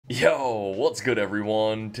Yo, what's good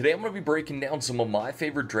everyone? Today I'm going to be breaking down some of my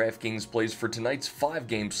favorite DraftKings plays for tonight's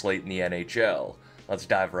 5-game slate in the NHL. Let's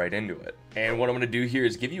dive right into it. And what I'm going to do here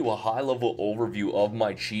is give you a high-level overview of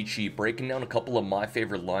my cheat sheet, breaking down a couple of my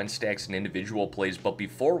favorite line stacks and individual plays. But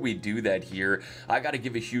before we do that here, I got to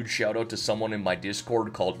give a huge shout out to someone in my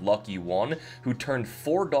Discord called Lucky One, who turned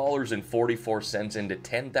 $4.44 into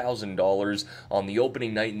 $10,000 on the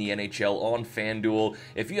opening night in the NHL on FanDuel.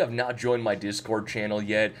 If you have not joined my Discord channel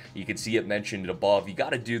yet, you can see it mentioned above. You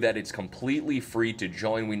got to do that. It's completely free to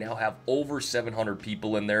join. We now have over 700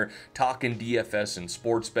 people in there talking DFS and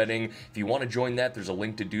sports betting. If you want to join that, there's a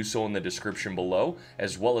link to do so in the description below,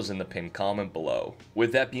 as well as in the pinned comment below.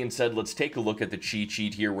 With that being said, let's take a look at the cheat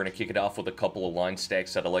sheet here. We're going to kick it off with a couple of line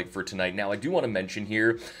stacks that I like for tonight. Now, I do want to mention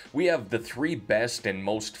here, we have the 3 best and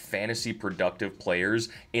most fantasy productive players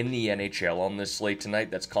in the NHL on this slate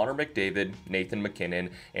tonight. That's Connor McDavid, Nathan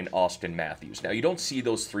MacKinnon, and Austin Matthews. Now, you don't see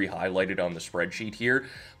those 3 highlighted on the spreadsheet here,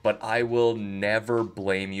 but I will never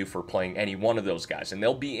blame you for playing any one of those guys, and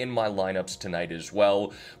they'll be in my lineups tonight as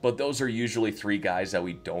well. But those are usually 3 guys that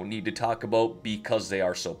we don't need to talk about because they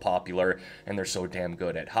are so popular and they're so damn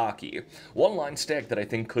good at hockey. One line stack that I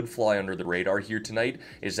think could fly under the radar here tonight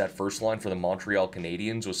is that first line for the Montreal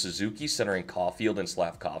Canadiens with Suzuki centering Caulfield and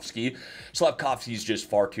Slavkovsky. Slavkovsky's just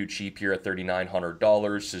far too cheap here at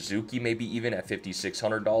 $3,900. Suzuki maybe even at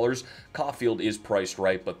 $5,600. Caulfield is priced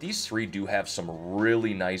right, but these 3 do have some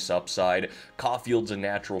really nice upside. Caulfield's a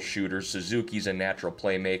natural shooter, Suzuki's a natural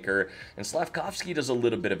playmaker, and Slavkovsky does a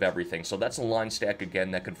little bit of everything. So that's a line stack again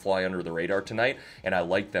that could fly under the radar tonight, and I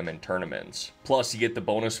like them in tournaments. Plus, you get the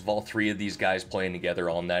bonus of all 3 of these guys playing together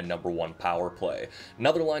on that #1 power play.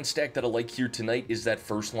 Another line stack that I like here tonight is that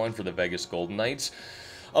first line for the Vegas Golden Knights.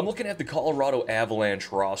 I'm looking at the Colorado Avalanche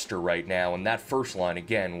roster right now, and that first line,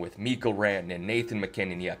 again, with Mikko Rantanen, Nathan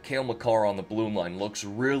MacKinnon, Cale Makar on the blue line looks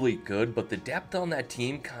really good, but the depth on that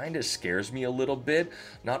team kind of scares me a little bit.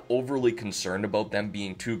 Not overly concerned about them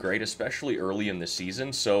being too great, especially early in the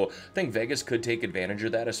season, so I think Vegas could take advantage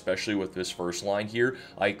of that, especially with this first line here,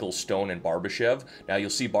 Eichel, Stone, and Barbashev. Now, you'll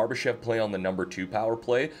see Barbashev play on the #2 power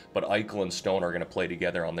play, but Eichel and Stone are going to play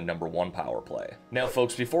together on the #1 power play. Now,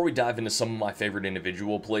 folks, before we dive into some of my favorite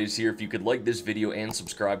individual plays here, if you could like this video and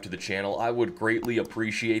subscribe to the channel, I would greatly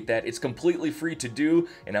appreciate that. It's completely free to do,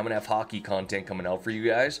 and I'm gonna have hockey content coming out for you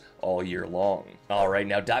guys all year long. Alright,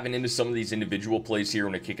 now diving into some of these individual plays here,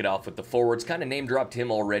 I'm gonna kick it off with the forwards. Kind of name dropped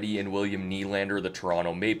him already in William Nylander, the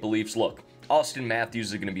Toronto Maple Leafs. Look, Austin Matthews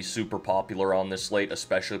is going to be super popular on this slate,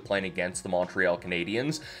 especially playing against the Montreal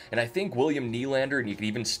Canadiens. And I think William Nylander, and you can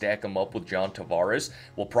even stack him up with John Tavares,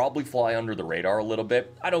 will probably fly under the radar a little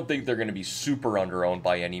bit. I don't think they're going to be super under-owned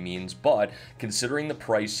by any means, but considering the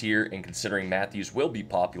price here and considering Matthews will be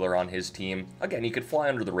popular on his team, again, he could fly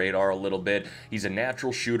under the radar a little bit. He's a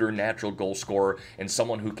natural shooter, natural goal scorer, and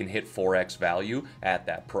someone who can hit 4x value at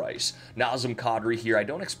that price. Nazem Kadri here, I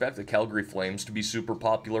don't expect the Calgary Flames to be super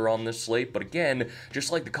popular on this slate, but again,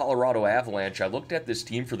 just like the Colorado Avalanche, I looked at this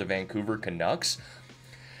team for the Vancouver Canucks.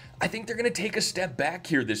 I think they're going to take a step back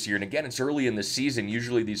here this year. And again, it's early in the season.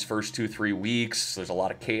 Usually these first 2-3 weeks, there's a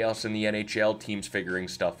lot of chaos in the NHL, teams figuring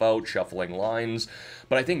stuff out, shuffling lines.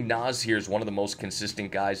 But I think Naz here is one of the most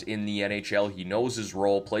consistent guys in the NHL. He knows his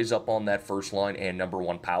role, plays up on that first line and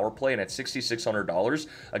 #1 power play. And at $6,600,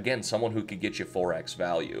 again, someone who could get you 4x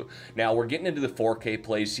value. Now, we're getting into the 4K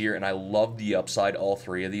plays here, and I love the upside all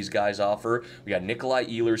 3 of these guys offer. We got Nikolai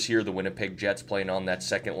Ehlers here, the Winnipeg Jets, playing on that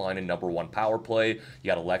second line and #1 power play. You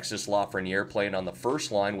got Alexis Lafreniere playing on the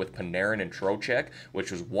first line with Panarin and Trocheck,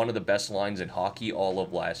 which was one of the best lines in hockey all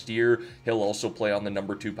of last year. He'll also play on the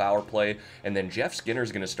 #2 power play. And then Jeff Skinner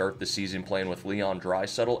is going to start the season playing with Leon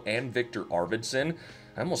Draisaitl and Victor Arvidsson.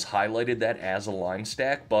 I almost highlighted that as a line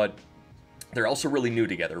stack, but they're also really new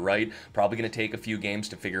together, right? Probably going to take a few games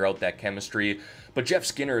to figure out that chemistry. But Jeff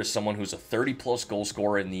Skinner is someone who's a 30-plus goal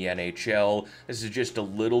scorer in the NHL. This is just a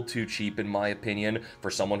little too cheap, in my opinion,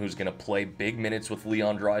 for someone who's going to play big minutes with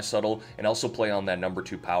Leon Draisaitl and also play on that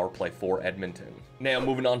 #2 power play for Edmonton. Now,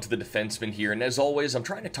 moving on to the defensemen here. And as always, I'm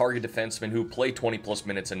trying to target defensemen who play 20-plus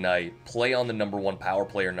minutes a night, play on the #1 power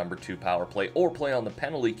play or #2 power play, or play on the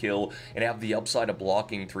penalty kill and have the upside of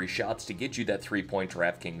blocking 3 shots to get you that 3-point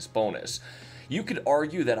DraftKings bonus. You could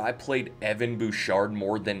argue that I played Evan Bouchard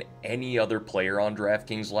more than any other player on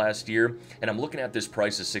DraftKings last year, and I'm looking at this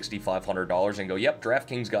price of $6,500 and go, yep,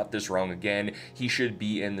 DraftKings got this wrong again. He should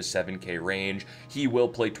be in the 7K range. He will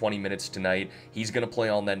play 20 minutes tonight. He's going to play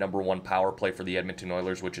on that #1 power play for the Edmonton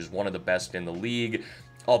Oilers, which is one of the best in the league.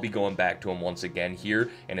 I'll be going back to him once again here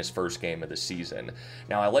in his first game of the season.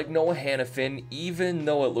 Now, I like Noah Hanifin, even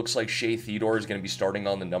though it looks like Shea Theodore is going to be starting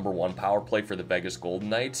on the #1 power play for the Vegas Golden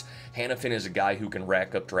Knights. Hanifin is a guy who can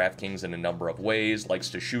rack up DraftKings in a number of ways, likes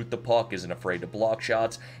to shoot the puck, isn't afraid to block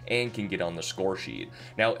shots, and can get on the score sheet.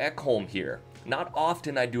 Now, Ekholm here. Not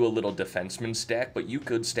often I do a little defenseman stack, but you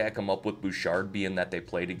could stack them up with Bouchard, being that they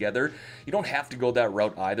play together. You don't have to go that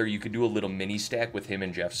route either. You could do a little mini stack with him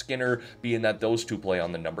and Jeff Skinner, being that those two play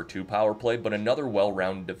on the #2 power play, but another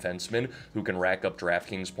well-rounded defenseman who can rack up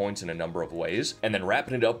DraftKings points in a number of ways. And then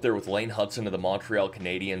wrapping it up there with Lane Hudson of the Montreal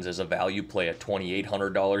Canadiens as a value play at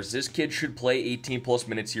 $2,800. This kid should play 18+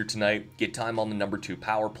 minutes here tonight, get time on the #2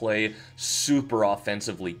 power play, super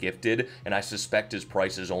offensively gifted, and I suspect his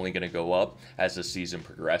price is only going to go up as the season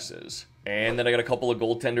progresses. And then I got a couple of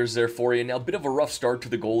goaltenders there for you. Now, a bit of a rough start to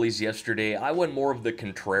the goalies yesterday. I went more of the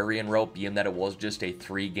contrarian route, being that it was just a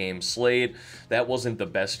 3-game slate. That wasn't the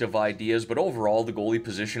best of ideas, but overall, the goalie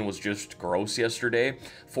position was just gross yesterday.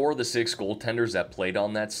 4 of the 6 goaltenders that played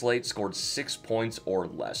on that slate scored 6 points or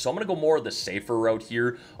less. So I'm going to go more of the safer route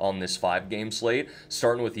here on this 5-game slate,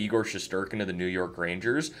 starting with Igor Shesterkin of the New York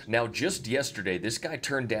Rangers. Now, just yesterday, this guy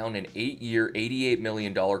turned down an 8-year, $88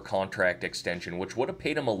 million contract extension, which would have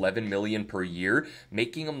paid him $11 million per year,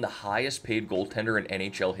 making him the highest paid goaltender in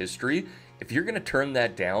NHL history. If you're going to turn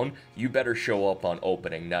that down, you better show up on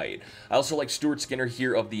opening night. I also like Stuart Skinner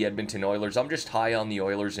here of the Edmonton Oilers. I'm just high on the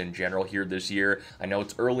Oilers in general here this year. I know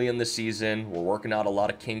it's early in the season. We're working out a lot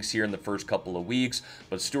of kinks here in the first couple of weeks,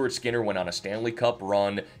 but Stuart Skinner went on a Stanley Cup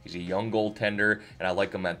run. He's a young goaltender, and I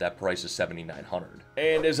like him at that price of $7,900.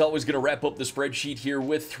 And as always, going to wrap up the spreadsheet here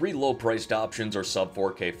with 3 low-priced options or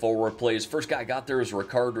sub-4K forward plays. First guy I got there is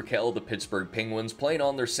Rickard Rakell of the Pittsburgh Penguins, playing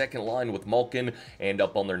on their second line with Malkin and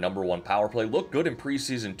up on their #1 power play. Looked good in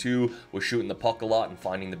preseason too, was shooting the puck a lot and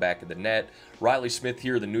finding the back of the net. Riley Smith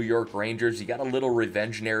here, the New York Rangers. You got a little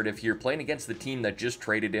revenge narrative here, playing against the team that just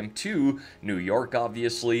traded him to New York,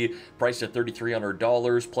 obviously. Priced at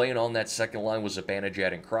 $3,300. Playing on that second line was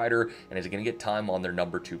Zibanejad and Kreider, and is going to get time on their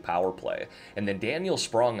 #2 power play. And then Daniel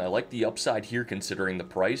Sprong, I like the upside here considering the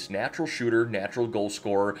price. Natural shooter, natural goal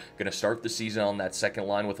scorer. Going to start the season on that second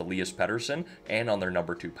line with Elias Pettersson and on their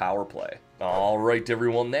 #2 power play. Alright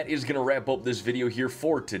everyone, that is going to wrap up this video here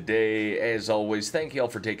for today. As always, thank you all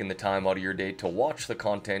for taking the time out of your day to watch the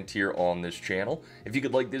content here on this channel. If you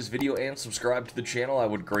could like this video and subscribe to the channel, I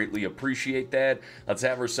would greatly appreciate that. Let's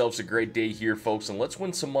have ourselves a great day here, folks, and let's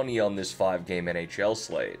win some money on this 5-game NHL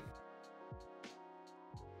slate.